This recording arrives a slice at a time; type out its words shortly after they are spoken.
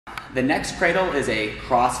The next cradle is a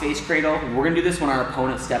cross-face cradle. We're gonna do this when our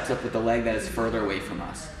opponent steps up with the leg that is further away from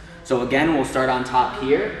us. So again, we'll start on top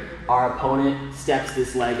here. Our opponent steps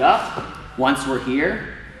this leg up. Once we're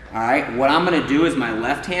here, all right, what I'm gonna do is my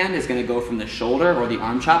left hand is gonna go from the shoulder or the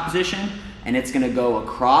arm chop position, and it's gonna go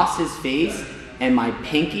across his face, and my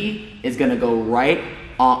pinky is gonna go right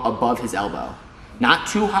above his elbow. Not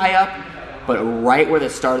too high up, but right where the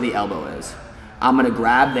start of the elbow is. I'm gonna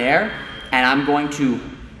grab there, and I'm going to,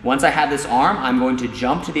 once I have this arm, I'm going to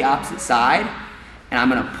jump to the opposite side, and I'm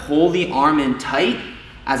gonna pull the arm in tight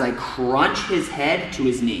as I crunch his head to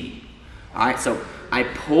his knee. All right, so I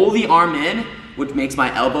pull the arm in, which makes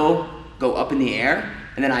my elbow go up in the air,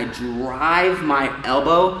 and then I drive my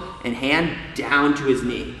elbow and hand down to his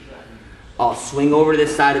knee. I'll swing over to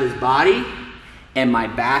this side of his body, and my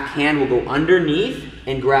back hand will go underneath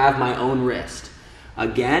and grab my own wrist.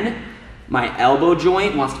 Again, my elbow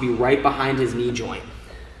joint wants to be right behind his knee joint.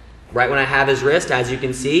 Right when I have his wrist, as you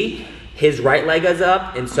can see, his right leg is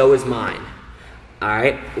up and so is mine. All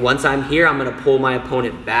right, once I'm here, I'm gonna pull my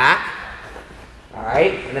opponent back. All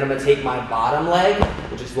right, and then I'm gonna take my bottom leg,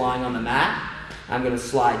 which is lying on the mat. I'm gonna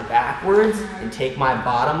slide backwards and take my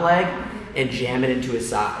bottom leg and jam it into his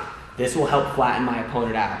side. This will help flatten my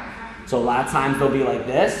opponent out. So a lot of times they'll be like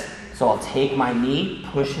this, so I'll take my knee,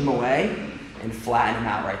 push him away, and flatten him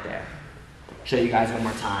out right there. Show you guys one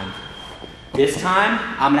more time. This time,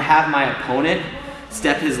 I'm gonna have my opponent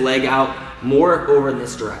step his leg out more over in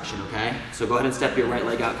this direction, okay? So go ahead and step your right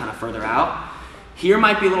leg out kind of further out. Here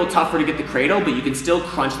might be a little tougher to get the cradle, but you can still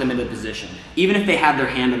crunch them into position, even if they have their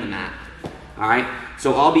hand on the mat. All right,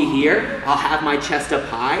 so I'll be here, I'll have my chest up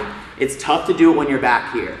high. It's tough to do it when you're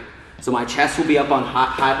back here. So my chest will be up on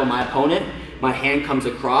high up on my opponent, my hand comes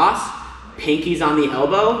across, pinky's on the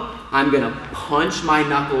elbow, I'm gonna punch my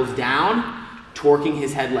knuckles down, torquing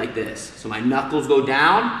his head like this. So my knuckles go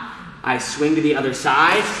down, I swing to the other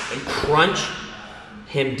side and crunch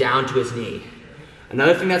him down to his knee.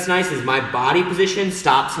 Another thing that's nice is my body position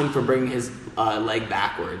stops him from bringing his leg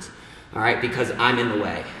backwards, all right, because I'm in the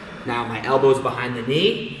way. Now my elbow's behind the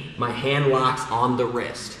knee, my hand locks on the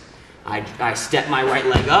wrist. I step my right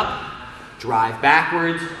leg up, drive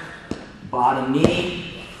backwards, bottom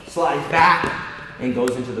knee, slides back, and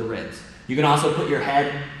goes into the ribs. You can also put your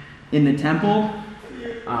head in the temple,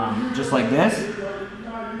 just like this.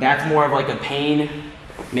 That's more of like a pain,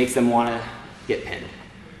 makes them want to get pinned.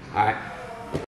 All right.